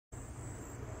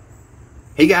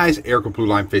Hey guys, Eric with Blue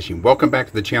Line Fishing. Welcome back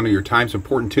to the channel. Your time's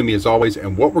important to me as always,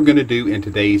 and what we're going to do in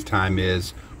today's time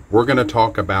is we're going to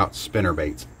talk about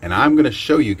spinnerbaits, and I'm going to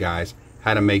show you guys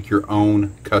how to make your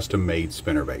own custom-made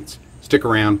spinnerbaits. Stick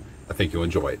around. I think you'll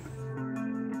enjoy it.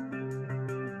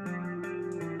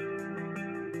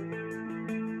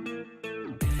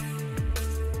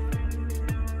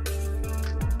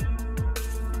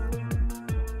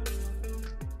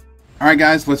 All right,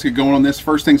 guys, let's get going on this.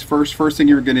 First things first. First thing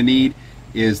you're going to need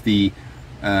is the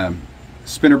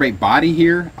spinnerbait body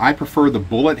here. I prefer the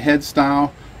bullet head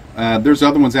style. There's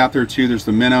other ones out there too. There's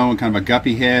the minnow and kind of a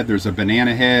guppy head. There's a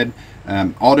banana head.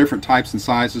 All different types and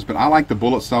sizes, but I like the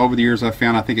bullet style. Over the years I've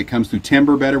found I think it comes through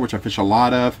timber better, which I fish a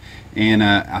lot of, and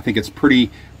I think it's pretty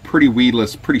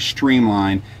weedless, pretty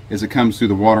streamlined as it comes through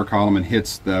the water column and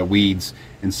hits the weeds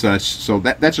and such. So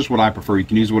that's just what I prefer. You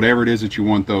can use whatever it is that you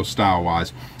want those style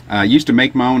wise. I used to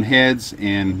make my own heads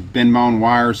and bend my own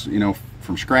wires, you know,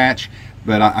 from scratch,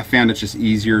 but I found it's just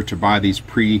easier to buy these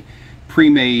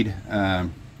pre-made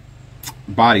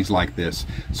bodies like this.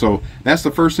 So that's the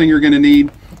first thing you're going to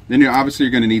need. Then obviously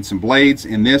you're going to need some blades.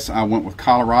 In this I went with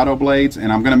Colorado blades,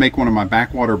 and I'm going to make one of my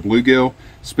backwater bluegill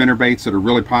spinnerbaits that are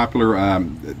really popular.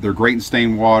 They're great in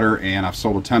stained water, and I've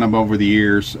sold a ton of them over the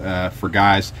years for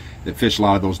guys that fish a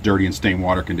lot of those dirty and stained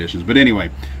water conditions. But anyway,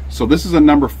 so this is a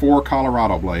number 4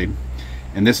 Colorado blade,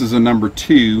 and this is a number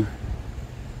 2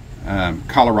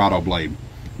 Colorado blade.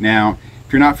 Now,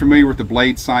 if you're not familiar with the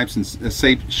blade shapes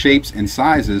and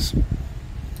sizes,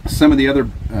 some of the other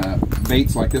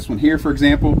baits like this one here, for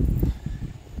example,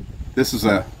 this is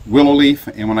a willow leaf,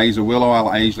 and when I use a willow,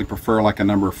 I usually prefer like a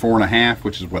number 4.5,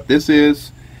 which is what this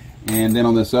is. And then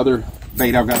on this other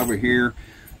bait I've got over here,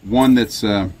 one that's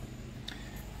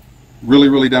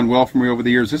really done well for me over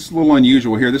the years. This is a little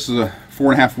unusual here. This is a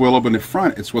 4.5 willow, but in the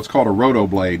front it's what's called a roto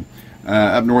blade.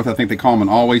 Up north I think they call them an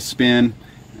always spin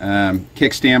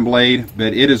kickstand blade,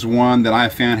 but it is one that I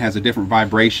found has a different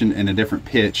vibration and a different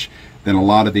pitch than a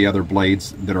lot of the other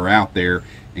blades that are out there.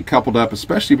 And coupled up,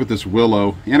 especially with this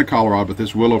willow and a Colorado, but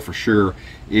this willow for sure,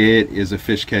 it is a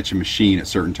fish catching machine at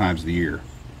certain times of the year.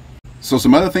 So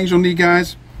some other things you'll need,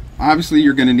 guys. Obviously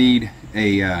you're going to need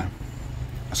a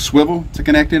swivel to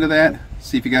connect into that.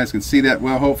 See if you guys can see that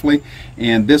well, hopefully.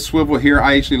 And this swivel here,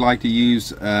 I usually like to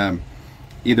use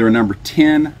either a number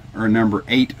 10 or a number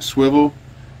 8 swivel,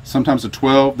 sometimes a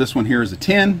 12. This one here is a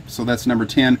 10, so that's number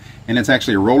 10, and it's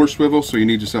actually a roller swivel, so you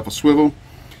need yourself a swivel.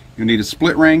 You'll need a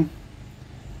split ring.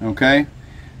 Okay,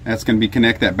 that's going to be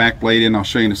connect that back blade in. I'll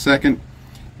show you in a second.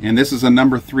 And this is a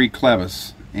number 3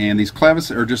 clevis, and these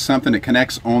clevis are just something that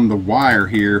connects on the wire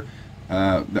here,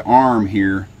 the arm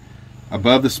here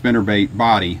above the spinnerbait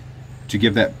body to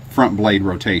give that front blade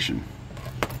rotation.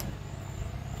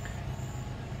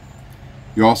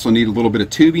 You also need a little bit of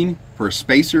tubing for a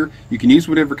spacer. You can use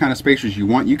whatever kind of spacers you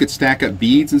want. You could stack up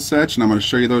beads and such, and I'm going to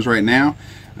show you those right now,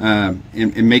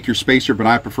 and make your spacer, but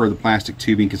I prefer the plastic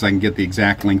tubing because I can get the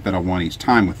exact length that I want each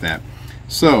time with that.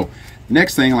 So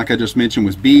next thing, like I just mentioned,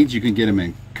 was beads. You can get them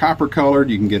in copper colored,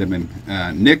 you can get them in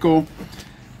nickel.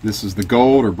 This is the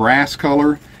gold or brass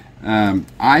color.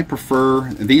 I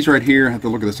prefer these right here. I have to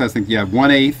look at the size. I think you have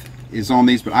 1/8 is on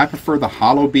these, but I prefer the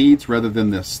hollow beads rather than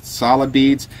the solid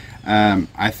beads.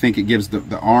 I think it gives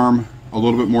the arm a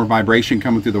little bit more vibration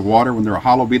coming through the water. When they're a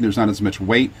hollow bead, there's not as much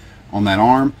weight on that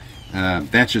arm.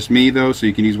 That's just me though, so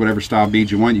you can use whatever style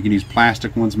beads you want. You can use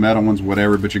plastic ones, metal ones,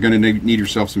 whatever, but you're going to need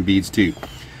yourself some beads too.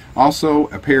 Also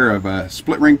a pair of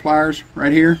split ring pliers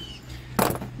right here,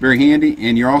 very handy.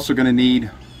 And you're also going to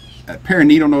need a pair of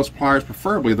needle nose pliers,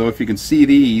 preferably though, if you can see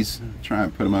these. Try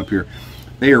and put them up here.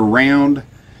 They are round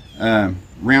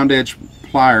edge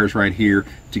pliers right here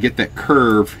to get that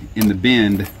curve in the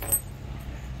bend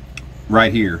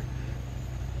right here.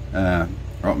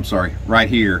 Right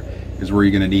here is where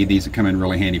you're going to need these to come in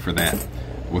really handy for that.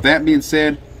 With that being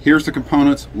said, here's the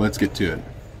components. Let's get to it.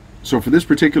 So for this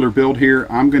particular build here,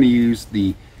 I'm going to use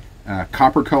the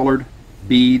copper colored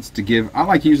beads to give, I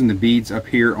like using the beads up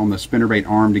here on the spinnerbait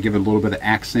arm to give it a little bit of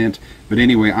accent. But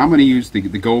anyway, I'm going to use the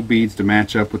gold beads to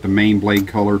match up with the main blade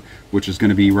color, which is going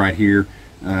to be right here,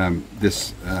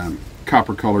 this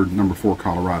copper colored number 4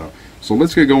 Colorado. So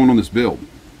let's get going on this build.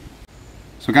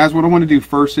 So guys, what I want to do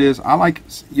first is,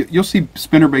 you'll see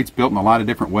spinnerbaits built in a lot of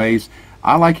different ways.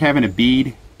 I like having a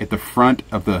bead at the front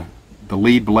of the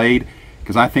lead blade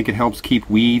because I think it helps keep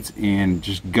weeds and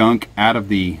just gunk out of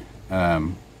the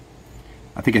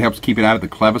I think it helps keep it out of the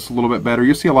clevis a little bit better.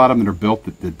 You'll see a lot of them that are built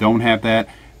that don't have that,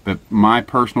 but my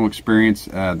personal experience,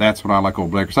 that's what I like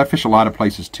over there, because I fish a lot of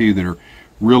places too that are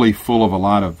really full of a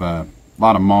lot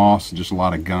of moss and just a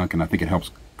lot of gunk, and I think it helps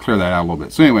clear that out a little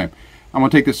bit. So anyway, I'm going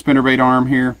to take this spinnerbait arm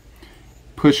here,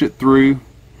 push it through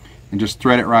and just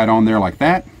thread it right on there like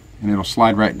that, and it'll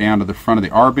slide right down to the front of the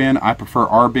R-bend. I prefer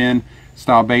R-bend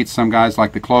style baits. Some guys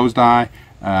like the closed eye.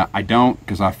 I don't,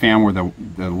 because I found where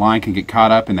the line can get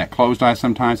caught up in that closed eye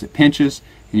sometimes. It pinches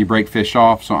and you break fish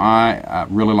off. So I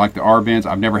really like the R-bends.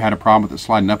 I've never had a problem with it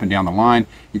sliding up and down the line.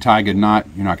 You tie a good knot,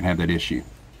 you're not going to have that issue.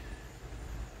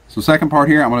 So second part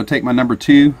here, I'm going to take my number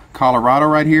 2 Colorado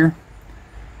right here.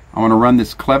 I'm going to run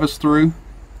this clevis through.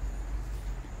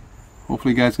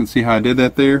 Hopefully you guys can see how I did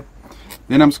that there.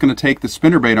 Then I'm just going to take the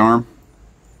spinnerbait arm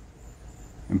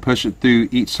and push it through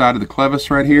each side of the clevis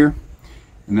right here.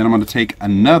 And then I'm going to take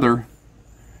another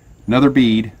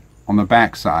bead on the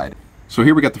back side. So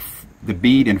here we got the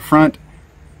bead in front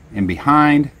and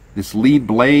behind this lead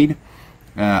blade.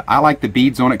 I like the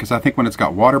beads on it because I think when it's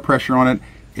got water pressure on it,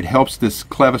 it helps this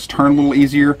clevis turn a little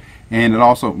easier, and it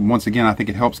also, once again, I think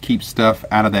it helps keep stuff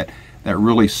out of that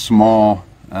really small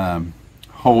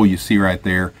hole you see right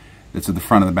there that's at the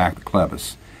front of the back of the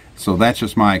clevis. So that's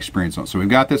just my experience on it. So we've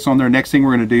got this on there. Next thing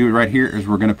we're going to do right here is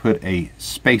we're going to put a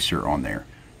spacer on there.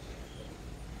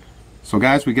 So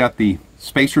guys, we got the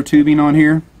spacer tubing on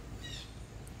here.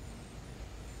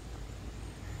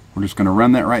 We're just going to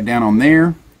run that right down on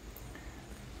there.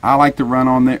 I like to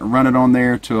run it on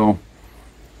there till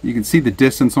you can see the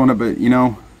distance on it, but you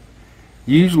know,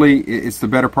 usually it's the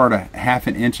better part of ½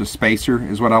 an inch of spacer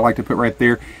is what I like to put right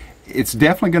there. It's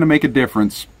definitely going to make a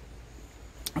difference,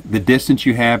 the distance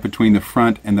you have between the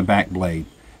front and the back blade.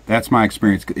 That's my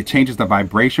experience. It changes the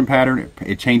vibration pattern.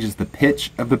 It changes the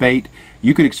pitch of the bait.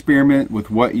 You can experiment with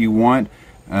what you want.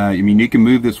 I mean, you can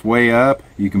move this way up.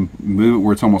 You can move it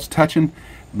where it's almost touching,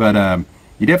 but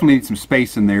you definitely need some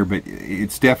space in there, but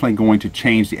it's definitely going to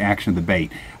change the action of the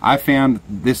bait. I found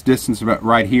this distance about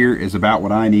right here is about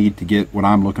what I need to get what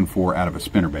I'm looking for out of a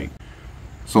spinnerbait.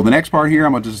 So the next part here,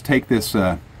 I'm going to just take this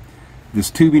this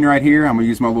tubing right here. I'm going to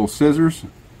use my little scissors.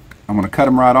 I'm going to cut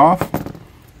them right off.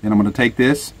 Then I'm going to take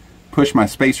this, push my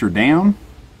spacer down.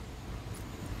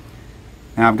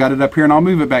 Now I've got it up here, and I'll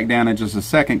move it back down in just a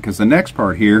second, because the next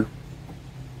part here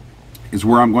is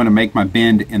where I'm going to make my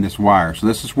bend in this wire. So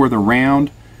this is where the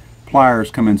round pliers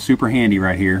come in super handy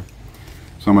right here.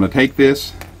 So I'm going to take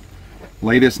this,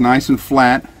 lay this nice and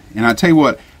flat, and I tell you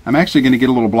what, I'm actually going to get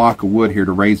a little block of wood here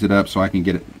to raise it up so I can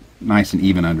get it nice and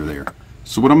even under there.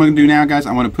 So what I'm going to do now, guys,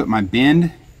 I'm going to put my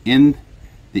bend in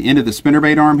the end of the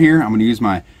spinnerbait arm here. I'm going to use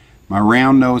my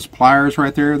round nose pliers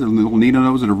right there, the little needle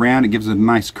nose that are round. It gives it a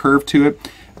nice curve to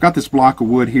it. I've got this block of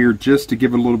wood here just to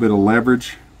give it a little bit of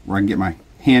leverage where I can get my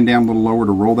hand down a little lower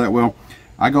to roll that well.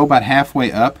 I go about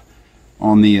halfway up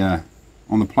on the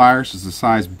pliers is the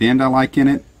size bend I like in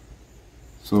it.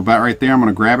 So about right there, I'm going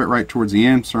to grab it right towards the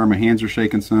end. Sorry, my hands are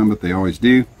shaking some, but they always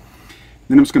do.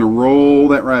 Then I'm just going to roll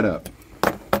that right up.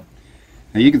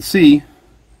 Now you can see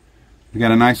we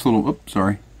got a nice little, oops,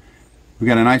 sorry. We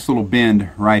got a nice little bend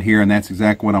right here, and that's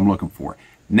exactly what I'm looking for.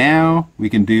 Now we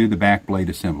can do the back blade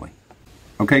assembly.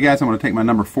 Okay guys, I'm going to take my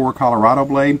number 4 Colorado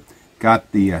blade.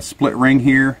 Got the split ring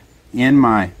here in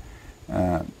my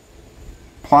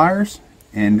pliers,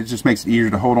 and it just makes it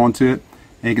easier to hold on to it.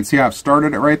 And you can see how I've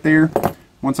started it right there.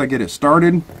 Once I get it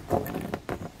started,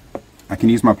 I can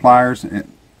use my pliers,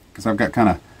 because I've got kind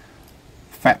of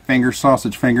fat fingers,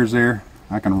 sausage fingers there.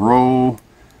 I can roll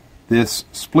this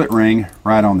split ring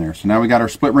right on there. So now we got our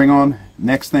split ring on.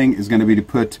 Next thing is going to be to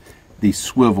put the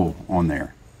swivel on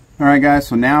there. Alright guys,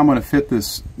 so now I'm going to fit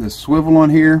this swivel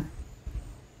on here.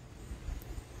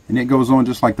 And it goes on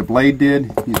just like the blade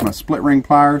did. Use my split ring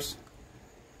pliers.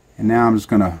 And now I'm just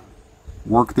going to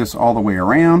work this all the way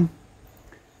around.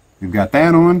 We've got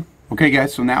that on. Okay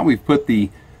guys, so now we've put the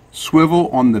swivel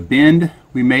on the bend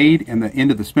we made in the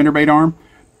end of the spinnerbait arm.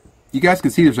 You guys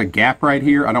can see there's a gap right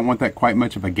here. I don't want that quite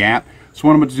much of a gap. So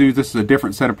what I'm going to do, this is a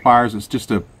different set of pliers. It's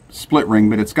just a split ring,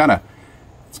 but it's got a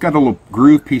little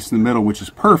groove piece in the middle, which is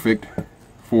perfect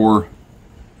for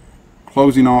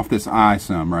closing off this eye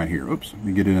some right here. Oops, let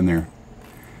me get it in there.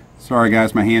 Sorry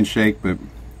guys, my hands shake, but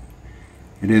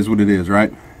it is what it is,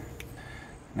 right?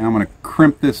 Now I'm going to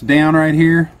crimp this down right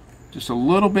here just a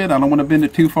little bit. I don't want to bend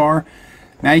it too far.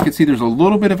 Now you can see there's a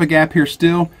little bit of a gap here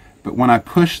still, but when I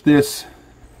push this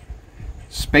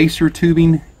spacer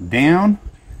tubing down,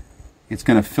 it's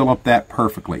going to fill up that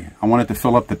perfectly. I want it to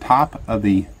fill up the top of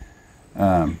the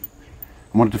bend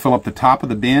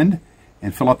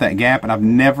and fill up that gap, and I've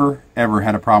never ever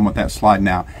had a problem with that sliding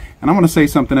out. And I want to say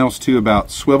something else too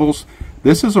about swivels.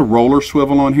 This is a roller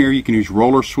swivel on here. You can use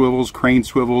roller swivels, crane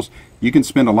swivels. You can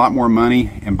spend a lot more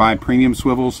money and buy premium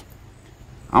swivels.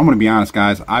 I'm going to be honest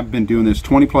guys, I've been doing this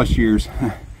 20 plus years.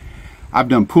 I've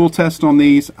done pool tests on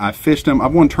these, I've fished them,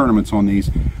 I've won tournaments on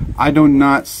these. I do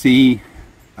not see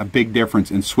a big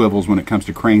difference in swivels when it comes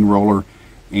to crane roller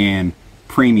and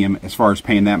premium as far as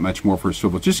paying that much more for a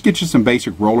swivel. Just get you some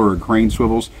basic roller or crane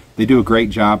swivels. They do a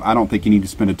great job. I don't think you need to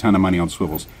spend a ton of money on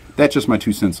swivels. That's just my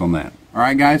 2 cents on that. All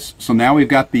right, guys, so now we've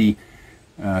got the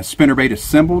spinnerbait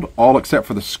assembled, all except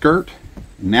for the skirt.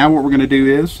 Now what we're going to do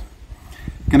is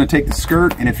going to take the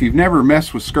skirt, and if you've never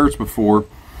messed with skirts before,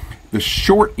 the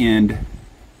short end,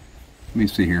 let me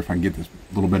see here if I can get this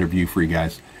a little better view for you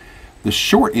guys. The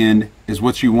short end is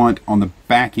what you want on the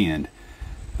back end.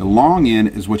 The long end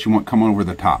is what you want coming over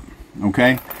the top.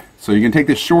 Okay, so you're going to take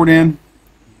this short end,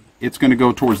 it's going to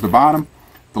go towards the bottom.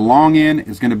 The long end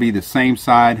is going to be the same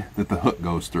side that the hook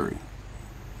goes through.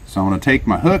 So I'm going to take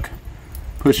my hook,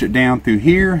 push it down through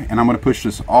here, and I'm going to push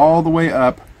this all the way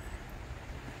up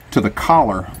to the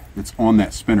collar that's on that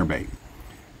spinnerbait.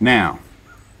 Now,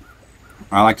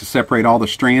 I like to separate all the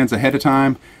strands ahead of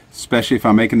time, especially if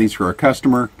I'm making these for a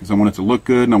customer, because I want it to look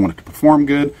good and I want it to perform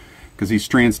good, because these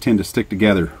strands tend to stick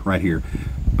together right here.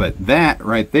 But that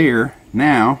right there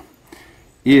now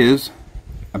is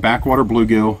a backwater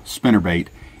bluegill spinnerbait,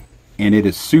 and it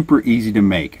is super easy to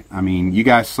make. I mean, you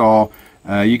guys saw,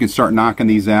 you can start knocking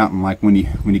these out, and like when you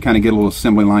kind of get a little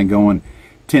assembly line going,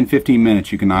 10-15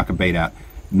 minutes you can knock a bait out,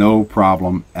 no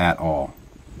problem at all.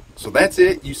 So that's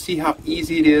it. You see how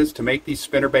easy it is to make these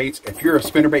spinnerbaits. If you're a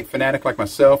spinnerbait fanatic like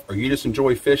myself, or you just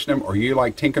enjoy fishing them, or you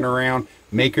like tinkering around,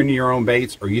 making your own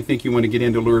baits, or you think you want to get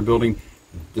into lure building,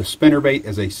 the spinnerbait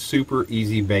is a super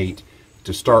easy bait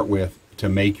to start with to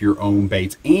make your own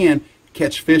baits and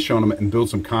catch fish on them and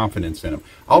build some confidence in them.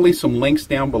 I'll leave some links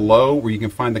down below where you can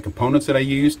find the components that I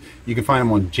used. You can find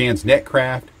them on Jan's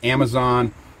Netcraft,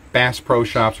 Amazon, Bass Pro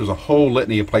Shops. There's a whole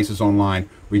litany of places online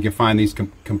where you can find these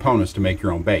components to make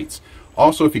your own baits.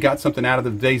 Also, if you got something out of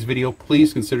today's video,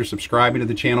 please consider subscribing to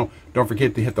the channel. Don't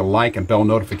forget to hit the like and bell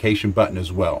notification button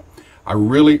as well. I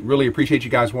really, really appreciate you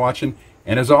guys watching.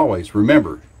 And as always,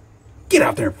 remember, get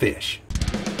out there and fish.